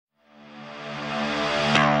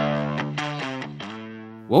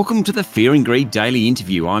Welcome to the Fear and Greed Daily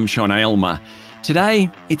Interview. I'm Sean Aylmer. Today,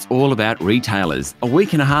 it's all about retailers. A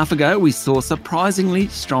week and a half ago, we saw surprisingly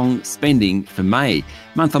strong spending for May.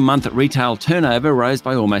 Month-on-month retail turnover rose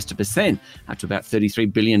by almost 1%, up to about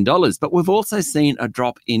 $33 billion. But we've also seen a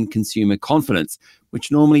drop in consumer confidence, which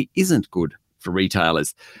normally isn't good for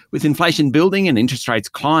retailers. With inflation building and interest rates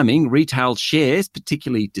climbing, retail shares,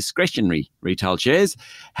 particularly discretionary retail shares,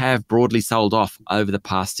 have broadly sold off over the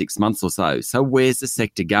past 6 months or so. So where's the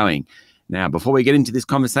sector going? Now, before we get into this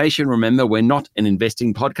conversation, remember we're not an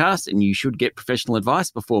investing podcast and you should get professional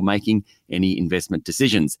advice before making any investment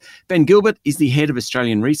decisions. Ben Gilbert is the head of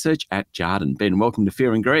Australian research at Jarden. Ben, welcome to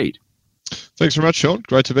Fear and Greed. Thanks very much, Sean.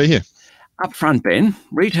 Great to be here. Up front, Ben,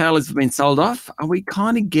 retailers have been sold off. Are we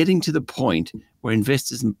kind of getting to the point where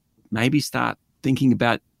investors maybe start thinking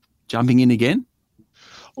about jumping in again?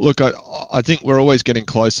 Look, I think we're always getting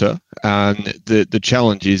closer. And the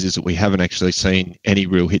challenge is that we haven't actually seen any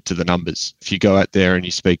real hit to the numbers. If you go out there and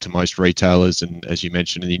you speak to most retailers, and as you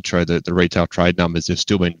mentioned in the intro, the retail trade numbers have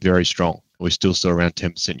still been very strong. We still saw around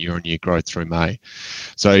 10% year-on-year growth through May.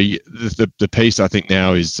 So the piece I think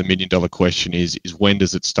now is the million-dollar question is when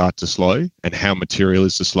does it start to slow and how material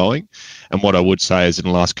is the slowing? And what I would say is in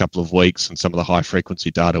the last couple of weeks and some of the high-frequency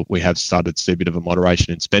data, we have started to see a bit of a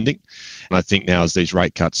moderation in spending. And I think now as these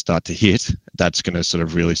rate cuts start to hit, that's going to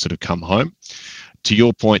really come home. To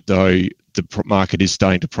your point, though, the market is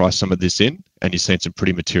starting to price some of this in, and you're seeing some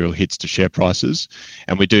pretty material hits to share prices.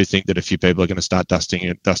 And we do think that a few people are going to start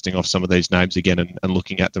dusting off some of these names again and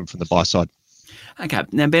looking at them from the buy side. Okay.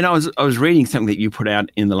 Now, Ben, I was reading something that you put out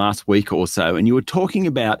in the last week or so, and you were talking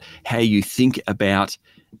about how you think about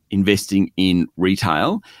investing in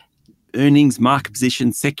retail: earnings, market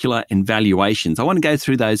position, secular, and valuations. I want to go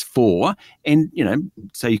through those four, and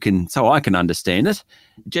so I can understand it,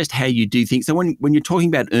 just how you do things. So when you're talking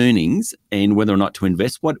about earnings and whether or not to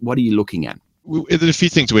invest, what are you looking at? There's a few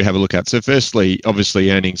things we have a look at. So firstly,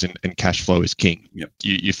 obviously earnings and cash flow is king. Yep.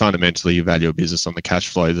 You fundamentally value a business on the cash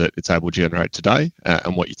flow that it's able to generate today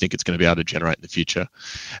and what you think it's going to be able to generate in the future.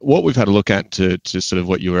 What we've had a look at to sort of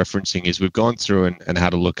what you're referencing is we've gone through and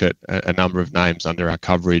had a look at a number of names under our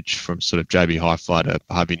coverage from sort of JB Hi-Fi to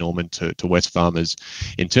Harvey Norman to Wesfarmers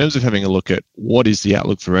in terms of having a look at what is the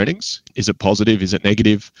outlook for earnings. Is it positive? Is it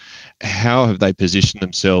negative? How have they positioned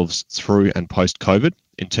themselves through and post-COVID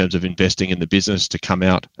in terms of investing in the business to come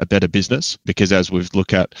out a better business? Because as we've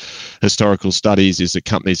looked at historical studies, is that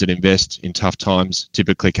companies that invest in tough times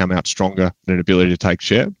typically come out stronger in an ability to take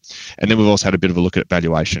share. And then we've also had a bit of a look at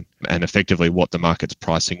valuation and effectively what the market's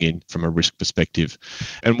pricing in from a risk perspective.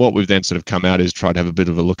 And what we've then sort of come out is try to have a bit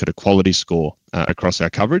of a look at a quality score across our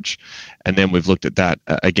coverage. And then we've looked at that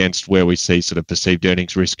against where we see sort of perceived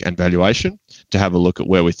earnings risk and valuation to have a look at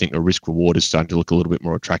where we think a risk reward is starting to look a little bit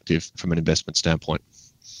more attractive from an investment standpoint.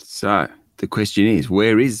 So the question is,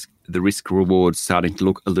 where is the risk reward starting to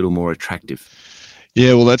look a little more attractive?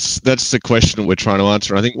 Yeah, well, that's the question that we're trying to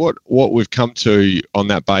answer. I think what we've come to on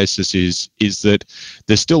that basis is that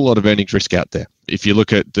there's still a lot of earnings risk out there. If you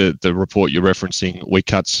look at the report you're referencing, we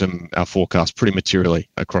cut our forecast pretty materially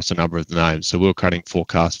across a number of the names. So we're cutting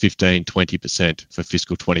forecast 15, 20% for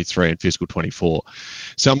fiscal 23 and fiscal 24.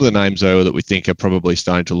 Some of the names, though, that we think are probably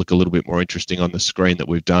starting to look a little bit more interesting on the screen that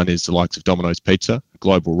we've done is the likes of Domino's Pizza,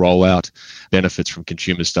 global rollout, benefits from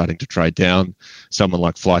consumers starting to trade down. Someone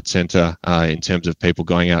like Flight Centre, in terms of people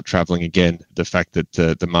going out travelling again, the fact that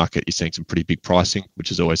the market is seeing some pretty big pricing,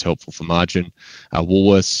 which is always helpful for margin.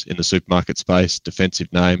 Woolworths in the supermarket space,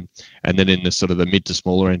 defensive name. And then in the sort of the mid to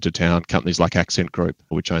smaller end of town, companies like Accent Group,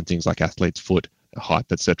 which own things like Athlete's Foot,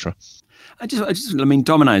 Hype, etc.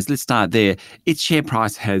 Domino's, let's start there. Its share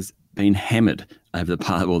price has been hammered over the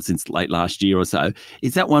past, since late last year or so.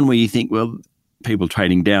 Is that one where you think, well, people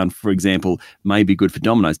trading down, for example, may be good for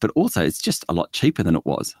Domino's, but also it's just a lot cheaper than it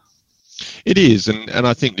was? It is, and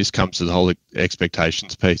I think this comes to the whole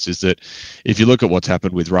expectations piece, is that if you look at what's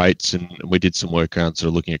happened with rates, and we did some work around sort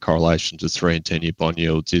of looking at correlations with 3 and 10-year bond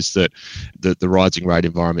yields, is that the rising rate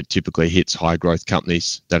environment typically hits high growth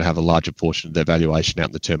companies that have a larger portion of their valuation out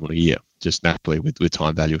in the terminal year, just naturally with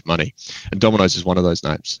time value of money. And Domino's is one of those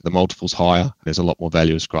names. The multiple's higher. There's a lot more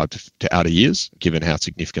value ascribed to outer years, given how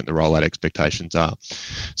significant the rollout expectations are.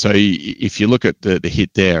 So if you look at the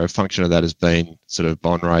hit there, a function of that has been sort of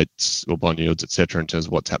bond rates or bond yields, et cetera, in terms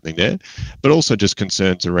of what's happening there, but also just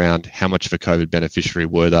concerns around how much of a COVID beneficiary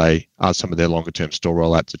were they? Are some of their longer term store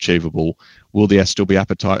rollouts achievable? will there still be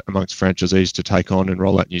appetite amongst franchisees to take on and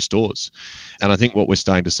roll out new stores? And I think what we're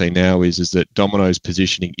starting to see now is that Domino's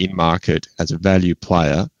positioning in market as a value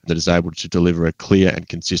player that is able to deliver a clear and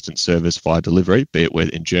consistent service via delivery, be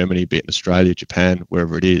it in Germany, be it in Australia, Japan,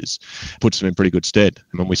 wherever it is, puts them in pretty good stead.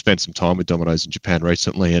 I mean, we spent some time with Domino's in Japan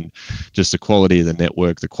recently, and just the quality of the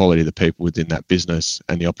network, the quality of the people within that business,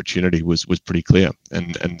 and the opportunity was pretty clear.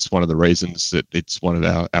 And it's one of the reasons that it's one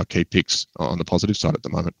of our key picks on the positive side at the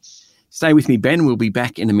moment. Stay with me, Ben. We'll be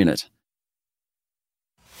back in a minute.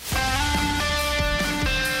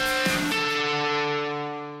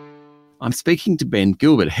 I'm speaking to Ben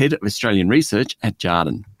Gilbert, Head of Australian Research at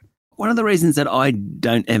Jarden. One of the reasons that I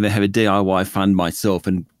don't ever have a DIY fund myself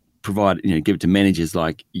and provide, give it to managers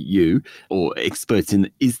like you or experts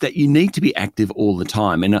in is that you need to be active all the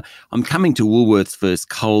time. And I'm coming to Woolworths versus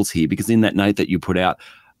Coles here, because in that note that you put out,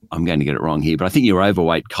 I'm going to get it wrong here, but I think you're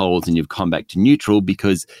overweight Coles and you've come back to neutral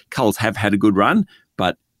because Coles have had a good run,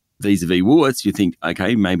 but vis-a-vis Woolworths, you think,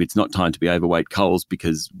 okay, maybe it's not time to be overweight Coles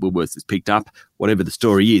because Woolworths has picked up, whatever the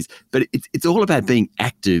story is. But it's all about being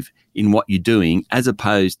active in what you're doing as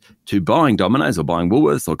opposed to buying Domino's or buying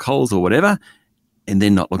Woolworths or Coles or whatever and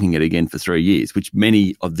then not looking at it again for 3 years, which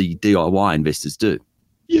many of the DIY investors do.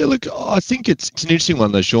 Yeah, look, I think it's an interesting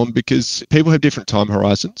one though, Sean, because people have different time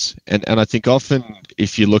horizons. And I think often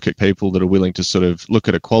if you look at people that are willing to sort of look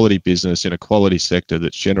at a quality business in a quality sector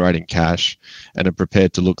that's generating cash and are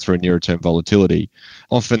prepared to look through nearer term volatility,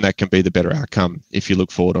 often that can be the better outcome if you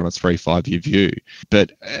look forward on a 3-5 year view.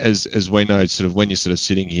 But as we know, sort of when you're sort of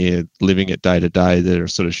sitting here living it day to day, there are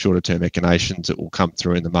sort of shorter term machinations that will come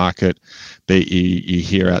through in the market, be it you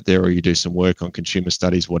hear out there or you do some work on consumer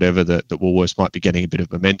studies, whatever, that Woolworths might be getting a bit of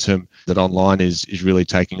momentum, that online is really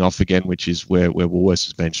taking off again, which is where Woolworths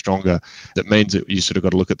has been stronger. That means that you sort of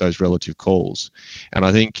got to look at those relative calls. And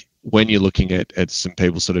I think when you're looking at some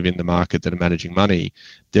people sort of in the market that are managing money,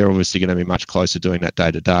 they're obviously going to be much closer doing that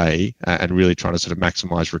day to day and really trying to sort of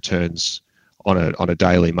maximize returns on a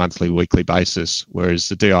daily, monthly, weekly basis. Whereas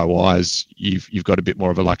the DIYs, you've got a bit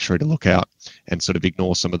more of a luxury to look out and sort of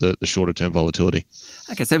ignore some of the shorter term volatility.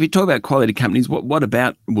 Okay, so if you talk about quality companies, what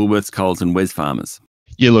about Woolworths, Coles and Wesfarmers?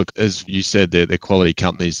 Yeah, look, as you said, they're quality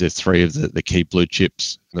companies. They're three of the key blue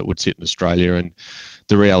chips that would sit in Australia. And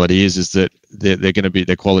the reality is that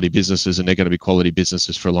they're quality businesses, and they're going to be quality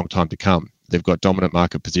businesses for a long time to come. They've got dominant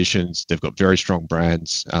market positions. They've got very strong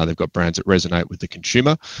brands. They've got brands that resonate with the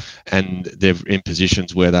consumer, and they're in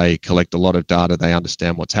positions where they collect a lot of data. They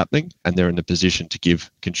understand what's happening, and they're in the position to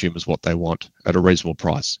give consumers what they want at a reasonable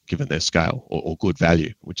price, given their scale, or good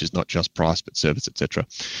value, which is not just price, but service, etc.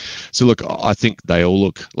 So look, I think they all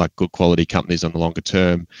look like good quality companies on the longer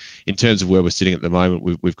term. In terms of where we're sitting at the moment,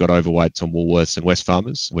 we've got overweights on Woolworths and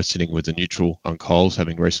Wesfarmers. We're sitting with a neutral on Coles,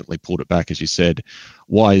 having recently pulled it back, as you said.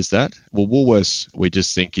 Why is that? Well, Woolworths, we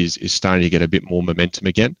just think is starting to get a bit more momentum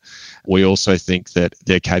again. We also think that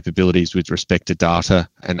their capabilities with respect to data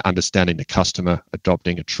and understanding the customer,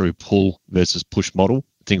 adopting a true pull versus push model,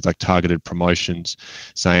 things like targeted promotions,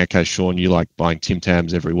 saying, okay, Sean, you like buying Tim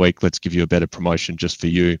Tams every week. Let's give you a better promotion just for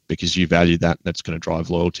you because you value that. And that's going to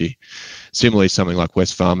drive loyalty. Similarly, something like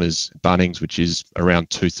Wesfarmers, Bunnings, which is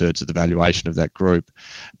around 2/3 of the valuation of that group,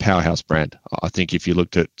 powerhouse brand. I think if you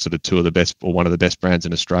looked at sort of two of the best or one of the best brands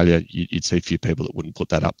in Australia, you'd see a few people that wouldn't put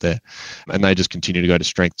that up there. And they just continue to go to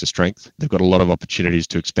strength to strength. They've got a lot of opportunities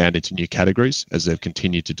to expand into new categories as they've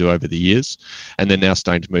continued to do over the years. And they're now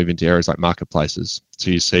starting to move into areas like marketplaces. So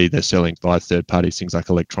you see they're selling via third parties, things like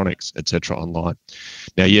electronics, etc. online.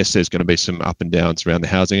 Now, yes, there's going to be some up and downs around the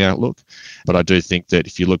housing outlook, but I do think that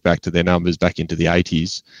if you look back to their numbers back into the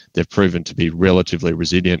 80s, they've proven to be relatively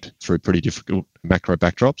resilient through pretty difficult macro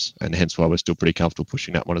backdrops, and hence why we're still pretty comfortable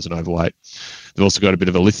pushing that one as an overweight. They've also got a bit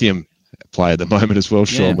of a lithium play at the moment as well,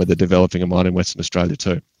 Sean, where they're developing a mine in Western Australia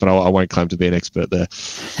too. But I won't claim to be an expert there.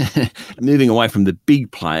 Moving away from the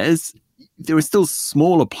big players, there are still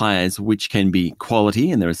smaller players which can be quality,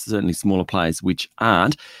 and there are certainly smaller players which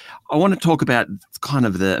aren't. I want to talk about kind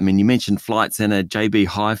of you mentioned Flight Centre, JB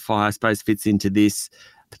Hi-Fi, I suppose fits into this,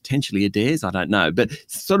 potentially Adairs, I don't know, but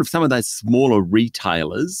sort of some of those smaller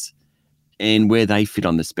retailers and where they fit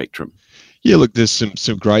on the spectrum. Yeah, look, there's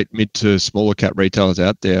some great mid to smaller cap retailers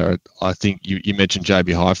out there. I think you mentioned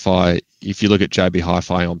JB Hi-Fi. If you look at JB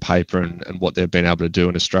Hi-Fi on paper and what they've been able to do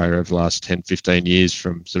in Australia over the last 10, 15 years,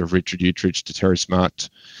 from sort of Richard Uhtred to Terry Smart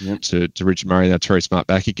to Richard Murray, now Terry Smart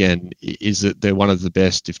back again, is that they're one of the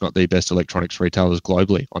best, if not the best, electronics retailers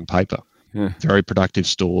globally on paper. very productive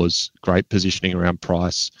stores, great positioning around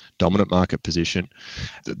price, dominant market position.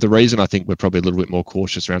 The reason I think we're probably a little bit more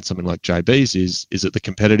cautious around something like JB's is that the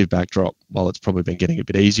competitive backdrop, while it's probably been getting a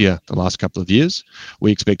bit easier the last couple of years,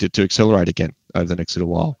 we expect it to accelerate again over the next little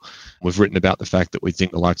while. We've written about the fact that we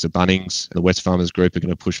think the likes of Bunnings and the Wesfarmers Group are going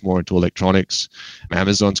to push more into electronics.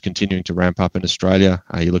 Amazon's continuing to ramp up in Australia.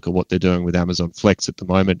 You look at what they're doing with Amazon Flex at the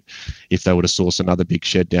moment. If they were to source another big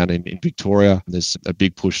shed down in Victoria, there's a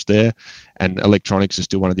big push there. And electronics is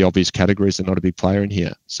still one of the obvious categories. They're not a big player in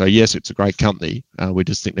here. So yes, it's a great company. We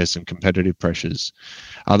just think there's some competitive pressures.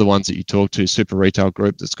 Other ones that you talk to, Super Retail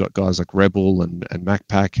Group, that's got guys like Rebel and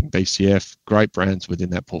Macpac and BCF, great brands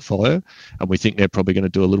within that portfolio. And we think they're probably going to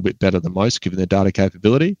do a little bit better than most given their data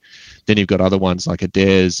capability. Then you've got other ones like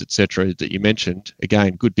Adairs, etc., that you mentioned.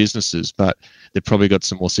 Again, good businesses, but they've probably got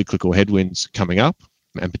some more cyclical headwinds coming up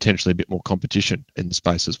and potentially a bit more competition in the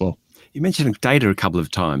space as well. You mentioned data a couple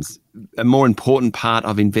of times. A more important part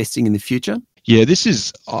of investing in the future? Yeah,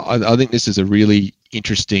 I think this is a really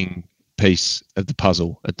interesting piece of the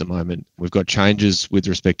puzzle at the moment. We've got changes with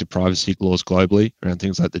respect to privacy laws globally around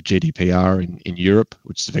things like the GDPR in Europe,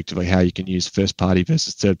 which is effectively how you can use first-party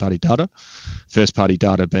versus third-party data. First-party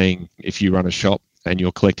data being if you run a shop and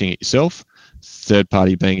you're collecting it yourself.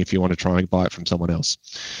 Third-party being if you want to try and buy it from someone else.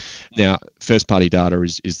 Now, first-party data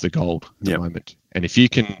is the gold at the moment. And if you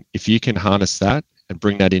can harness that and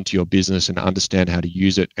bring that into your business and understand how to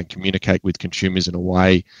use it and communicate with consumers in a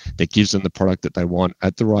way that gives them the product that they want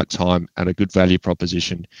at the right time and a good value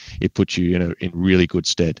proposition, it puts you in really good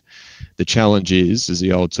stead. The challenge is, as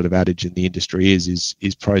the old sort of adage in the industry is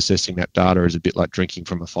processing that data is a bit like drinking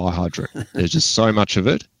from a fire hydrant. There's just so much of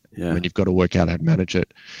it. Yeah. And you've got to work out how to manage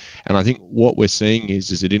it. And I think what we're seeing is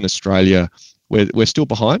that in Australia, we're still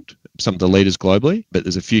behind some of the leaders globally, but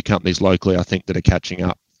there's a few companies locally, I think, that are catching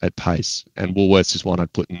up at pace. And Woolworths is one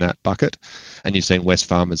I'd put in that bucket. And you've seen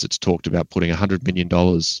Wesfarmers, it's talked about putting $100 million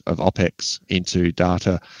of OPEX into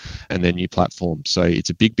data and their new platform. So it's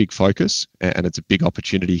a big focus and it's a big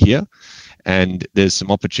opportunity here. And there's some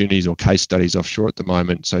opportunities or case studies offshore at the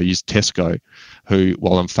moment. So use Tesco, who,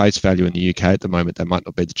 while on face value in the UK at the moment, they might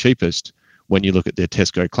not be the cheapest. When you look at their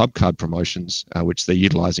Tesco Club Card promotions, which they're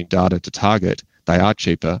utilising data to target, they are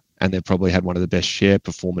cheaper and they've probably had one of the best share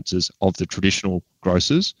performances of the traditional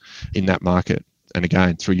grocers in that market. And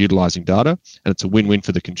again, through utilising data, and it's a win-win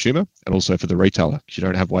for the consumer and also for the retailer because you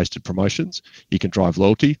don't have wasted promotions. You can drive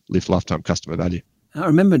loyalty, lift lifetime customer value. I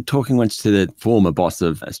remember talking once to the former boss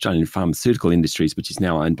of Australian Pharmaceutical Industries, which is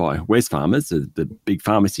now owned by Wesfarmers, the big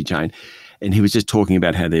pharmacy chain, and he was just talking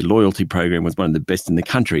about how their loyalty program was one of the best in the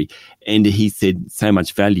country. And he said so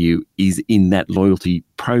much value is in that loyalty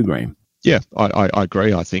program. Yeah, I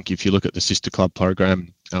agree. I think if you look at the Sister Club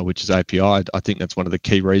program, which is API, I think that's one of the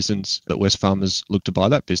key reasons that Wesfarmers look to buy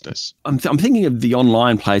that business. I'm thinking of the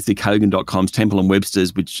online plays, the Kogan.coms, Temple and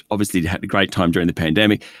Webster's, which obviously had a great time during the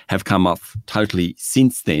pandemic, have come off totally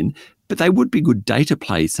since then. But they would be good data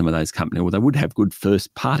plays, some of those companies, or they would have good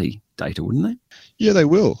first-party data, wouldn't they? Yeah, they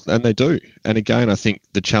will, and they do. And again, I think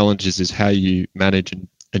the challenge is how you manage and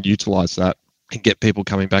utilise that and get people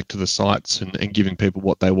coming back to the sites and giving people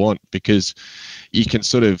what they want, because you can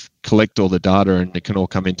sort of collect all the data and it can all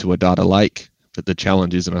come into a data lake. But the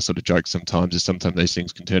challenge is, and I sort of joke sometimes, is sometimes these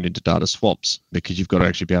things can turn into data swamps because you've got to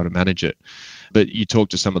actually be able to manage it. But you talk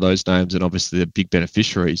to some of those names and obviously they're big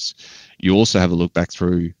beneficiaries. You also have a look back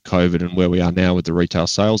through COVID and where we are now with the retail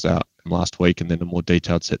sales out last week and then a more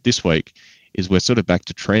detailed set this week. Is we're sort of back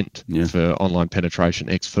to trend for online penetration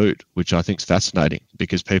ex-food, which I think is fascinating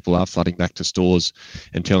because people are flooding back to stores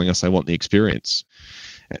and telling us they want the experience.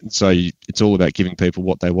 And so it's all about giving people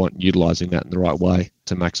what they want and utilising that in the right way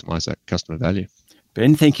to maximise that customer value.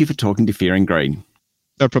 Ben, thank you for talking to Fear and Greed.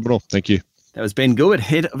 No problem at all. Thank you. That was Ben Guard,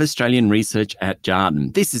 Head of Australian Research at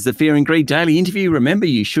Jarden. This is the Fear and Greed Daily Interview. Remember,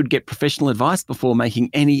 you should get professional advice before making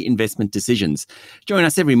any investment decisions. Join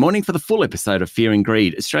us every morning for the full episode of Fear and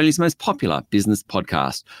Greed, Australia's most popular business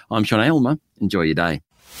podcast. I'm Sean Aylmer. Enjoy your day.